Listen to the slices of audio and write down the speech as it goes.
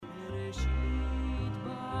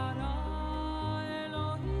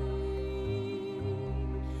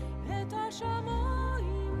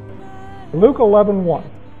Luke 11:1.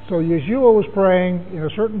 So Yeshua was praying in a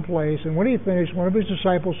certain place, and when he finished, one of his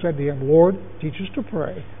disciples said to him, Lord, teach us to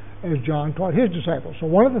pray, as John taught his disciples. So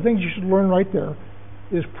one of the things you should learn right there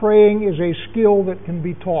is praying is a skill that can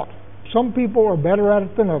be taught. Some people are better at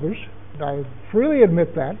it than others. I freely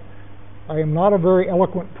admit that. I am not a very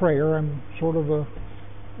eloquent prayer. I'm sort of a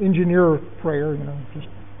engineer prayer, just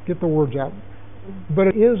get the words out. But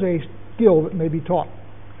it is a skill that may be taught.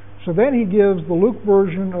 So then he gives the Luke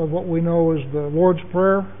version of what we know as the Lord's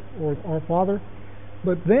Prayer, or Our Father.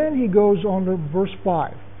 But then he goes on to verse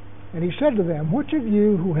 5. And he said to them, which of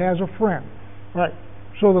you who has a friend? All right.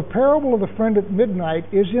 So the parable of the friend at midnight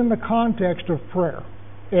is in the context of prayer.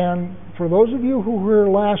 And for those of you who were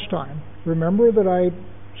here last time, remember that I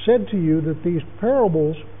said to you that these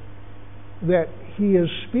parables that he is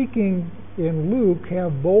speaking in Luke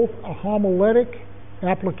have both a homiletic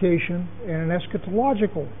application and an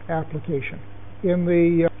eschatological application. In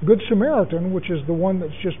the Good Samaritan, which is the one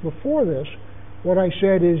that's just before this, what I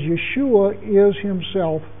said is Yeshua is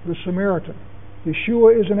himself the Samaritan.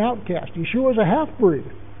 Yeshua is an outcast. Yeshua is a half-breed,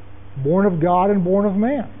 born of God and born of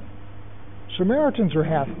man. Samaritans are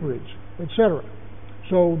half-breeds, etc.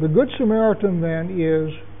 So the Good Samaritan then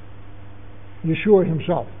is Yeshua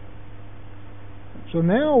himself. So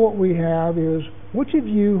now what we have is, which of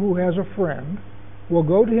you who has a friend will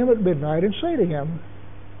go to him at midnight and say to him,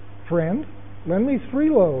 friend, lend me 3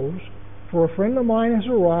 loaves, for a friend of mine has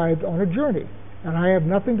arrived on a journey, and I have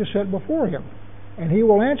nothing to set before him. And he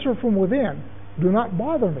will answer from within, do not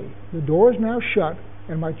bother me. The door is now shut,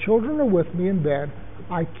 and my children are with me in bed.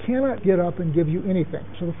 I cannot get up and give you anything.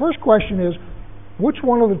 So the first question is, which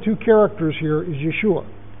one of the 2 characters here is Yeshua?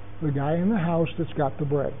 The guy in the house that's got the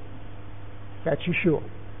bread. That's Yeshua.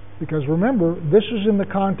 Because remember, this is in the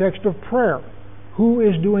context of prayer. Who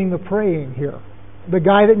is doing the praying here? The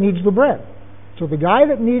guy that needs the bread. So the guy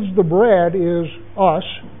that needs the bread is us.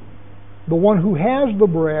 The one who has the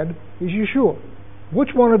bread is Yeshua. Which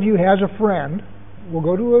one of you has a friend? We'll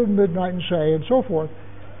go to midnight and say, and so forth.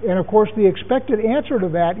 And of course, the expected answer to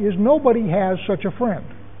that is nobody has such a friend.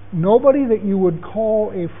 Nobody that you would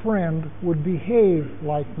call a friend would behave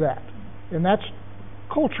like that. And that's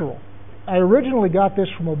cultural. I originally got this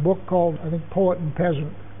from a book called, I think, Poet and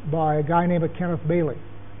Peasant, by a guy named Kenneth Bailey.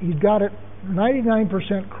 He's got it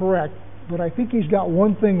 99% correct, but I think he's got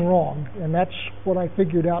one thing wrong, and that's what I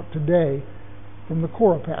figured out today from the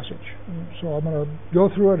Korah passage. So I'm going to go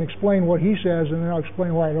through it and explain what he says, and then I'll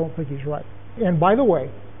explain why I don't think he's right. And by the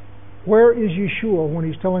way, where is Yeshua when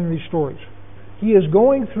he's telling these stories? He is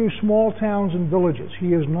going through small towns and villages.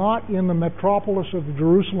 He is not in the metropolis of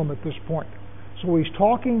Jerusalem at this point. So he's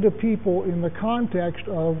talking to people in the context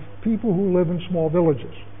of people who live in small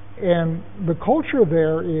villages. And the culture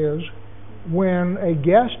there is, when a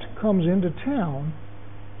guest comes into town,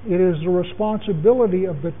 it is the responsibility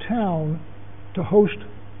of the town to host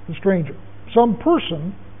the stranger. Some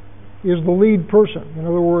person is the lead person. In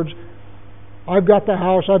other words, I've got the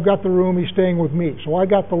house, I've got the room, he's staying with me. So I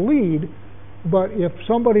got the lead, but if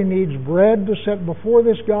somebody needs bread to set before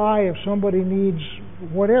this guy, if somebody needs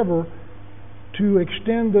whatever, to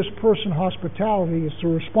extend this person hospitality, it's the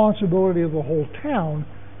responsibility of the whole town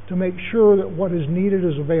to make sure that what is needed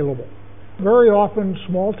is available. Very often,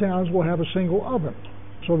 small towns will have a single oven.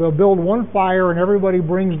 So they'll build one fire and everybody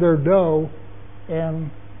brings their dough and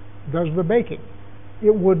does the baking.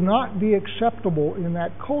 It would not be acceptable in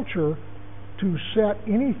that culture to set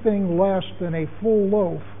anything less than a full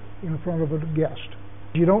loaf in front of a guest.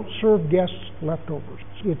 You don't serve guests leftovers.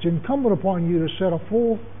 It's incumbent upon you to set a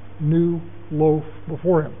full new loaf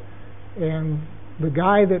before him. And the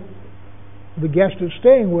guy that the guest is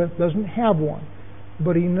staying with doesn't have one,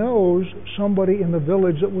 but he knows somebody in the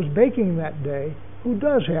village that was baking that day who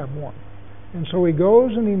does have one. And so he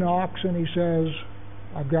goes and he knocks and he says,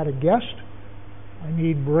 I've got a guest, I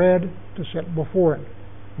need bread to set before him.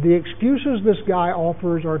 The excuses this guy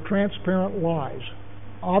offers are transparent lies,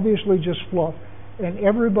 obviously just fluff, and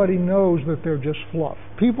everybody knows that they're just fluff.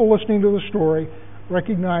 People listening to the story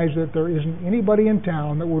recognize that there isn't anybody in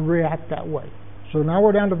town that would react that way. So now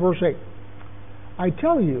we're down to verse 8. I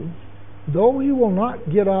tell you, though he will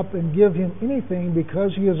not get up and give him anything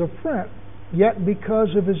because he is a friend, yet because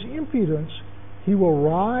of his impudence, he will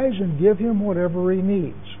rise and give him whatever he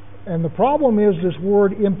needs. And the problem is this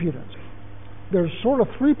word impudence. There's sort of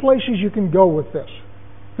 3 places you can go with this.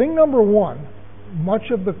 Thing number 1, much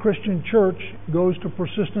of the Christian church goes to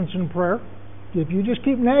persistence in prayer. If you just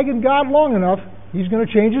keep nagging God long enough, he's going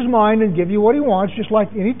to change his mind and give you what he wants, just like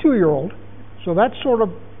any 2-year-old. So that's sort of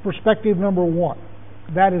perspective number 1.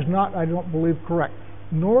 That is not, I don't believe, correct.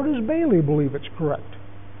 Nor does Bailey believe it's correct.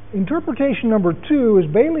 Interpretation number 2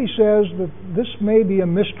 is Bailey says that this may be a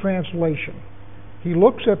mistranslation. He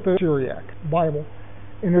looks at the Syriac Bible,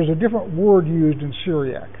 and there's a different word used in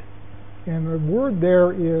Syriac. And the word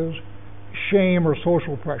there is shame or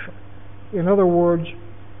social pressure. In other words,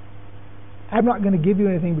 I'm not going to give you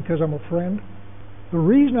anything because I'm a friend. The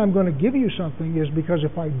reason I'm going to give you something is because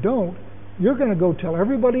if I don't, you're going to go tell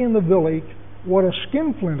everybody in the village what a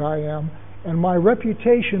skinflint I am, and my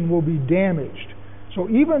reputation will be damaged. So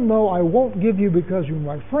even though I won't give you because you're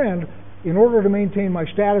my friend, in order to maintain my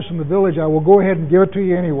status in the village, I will go ahead and give it to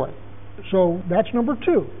you anyway. So that's number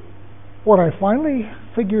 2. What I finally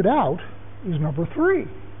figured out is number 3.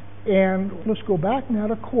 And let's go back now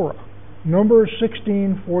to Korah. Numbers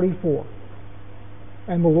 16:44.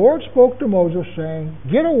 And the Lord spoke to Moses, saying,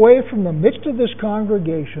 Get away from the midst of this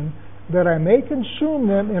congregation, that I may consume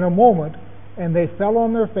them in a moment. And they fell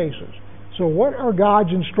on their faces. So what are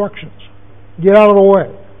God's instructions? Get out of the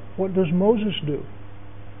way. What does Moses do?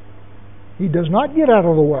 He does not get out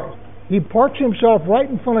of the way. He parks himself right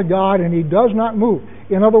in front of God, and he does not move.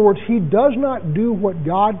 In other words, he does not do what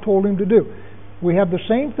God told him to do. We have the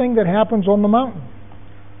same thing that happens on the mountain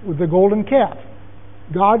with the golden calf.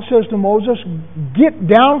 God says to Moses, Get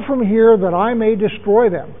down from here that I may destroy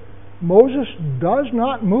them. Moses does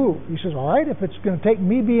not move. He says, all right, if it's going to take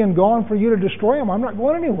me being gone for you to destroy them, I'm not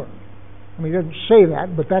going anywhere. I mean, he doesn't say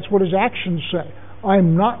that, but that's what his actions say.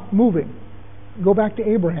 I'm not moving. Go back to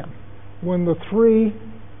Abraham. When the 3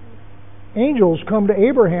 angels come to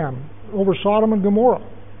Abraham over Sodom and Gomorrah,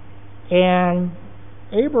 and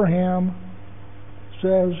Abraham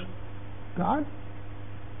says, God,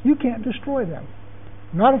 you can't destroy them.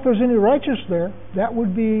 Not if there's any righteous there. That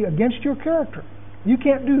would be against your character. You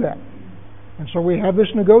can't do that. And so we have this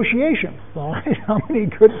negotiation. All right, how many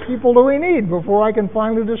good people do we need before I can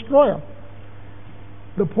finally destroy them?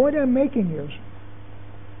 The point I'm making is,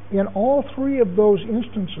 in all 3 of those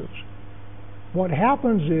instances, what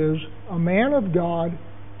happens is a man of God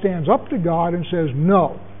stands up to God and says,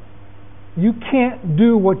 no, you can't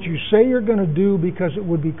do what you say you're going to do because it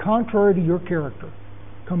would be contrary to your character.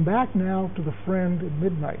 Come back now to the friend at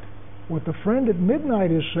midnight. What the friend at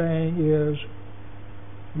midnight is saying is,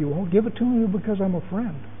 you won't give it to me because I'm a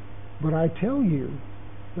friend. But I tell you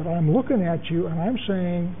that I'm looking at you and I'm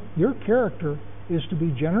saying your character is to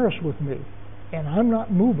be generous with me. And I'm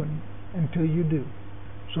not moving until you do.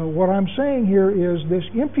 So what I'm saying here is this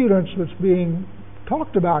impudence that's being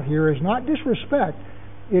talked about here is not disrespect.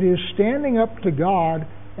 It is standing up to God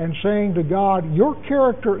and saying to God, your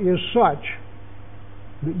character is such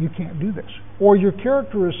that you can't do this. Or your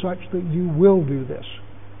character is such that you will do this.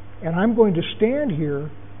 And I'm going to stand here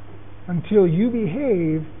until you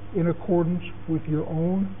behave in accordance with your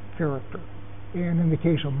own character. And in the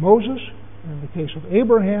case of Moses, and in the case of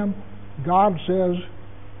Abraham, God says,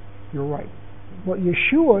 you're right. What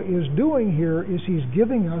Yeshua is doing here is he's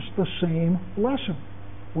giving us the same lesson.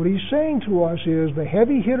 What he's saying to us is the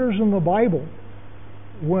heavy hitters in the Bible,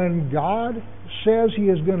 when God says he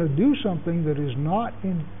is going to do something that is not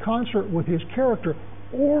in concert with his character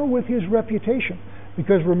or with his reputation.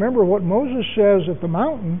 Because remember, what Moses says at the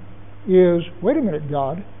mountain is, wait a minute,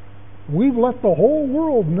 God, we've let the whole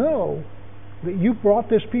world know that you brought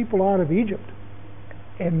this people out of Egypt.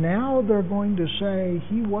 And now they're going to say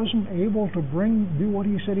he wasn't able to do what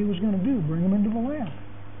he said he was going to do, bring them into the land.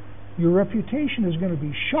 Your reputation is going to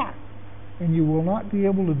be shot, and you will not be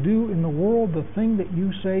able to do in the world the thing that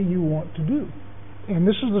you say you want to do. And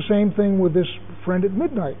this is the same thing with this friend at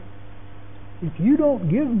midnight. If you don't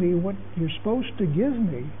give me what you're supposed to give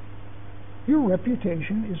me, your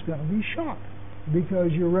reputation is going to be shot,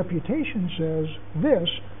 because your reputation says this,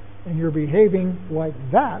 and you're behaving like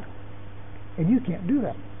that, and you can't do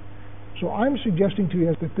that. So I'm suggesting to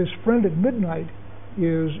you that this friend at midnight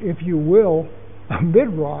is, if you will, a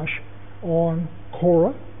midrash on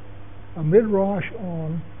Korah, a midrash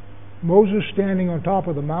on Moses standing on top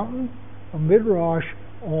of the mountain, a midrash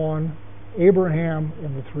on Abraham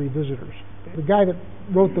and the 3 visitors. The guy that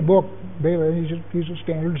wrote the book, Baylor, he's a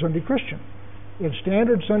standard Sunday Christian. And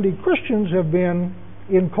standard Sunday Christians have been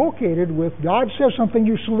inculcated with, God says something,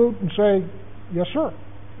 you salute and say, yes, sir.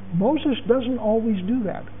 Moses doesn't always do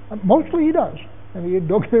that. Mostly he does. I mean,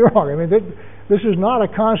 don't get me wrong. I mean, this is not a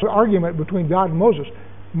constant argument between God and Moses.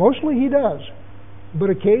 Mostly he does. But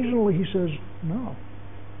occasionally he says, no.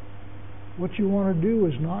 What you want to do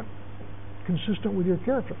is not consistent with your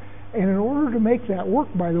character. And in order to make that work,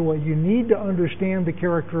 by the way, you need to understand the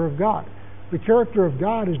character of God. The character of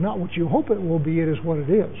God is not what you hope it will be, it is what it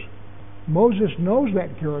is. Moses knows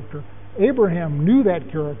that character. Abraham knew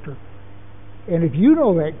that character. And if you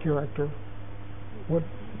know that character, what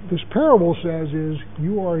this parable says is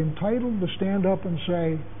you are entitled to stand up and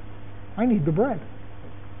say, I need the bread.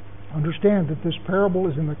 Understand that this parable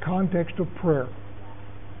is in the context of prayer.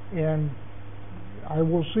 And I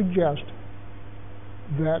will suggest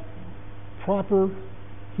that proper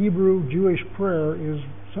Hebrew Jewish prayer is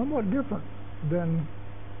somewhat different than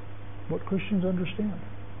what Christians understand.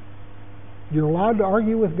 You're allowed to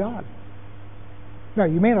argue with God. Now,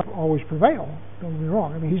 you may not always prevail, don't get me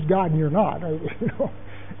wrong. I mean, He's God and you're not.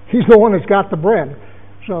 He's the one that's got the bread.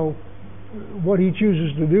 So what He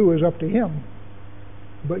chooses to do is up to Him.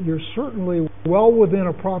 But you're certainly well within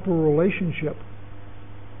a proper relationship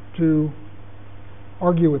to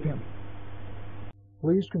argue with Him.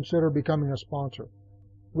 Please consider becoming a sponsor.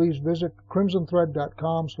 Please visit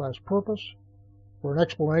crimsonthread.com/purpose for an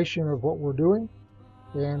explanation of what we're doing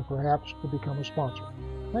and perhaps to become a sponsor.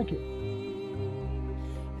 Thank you.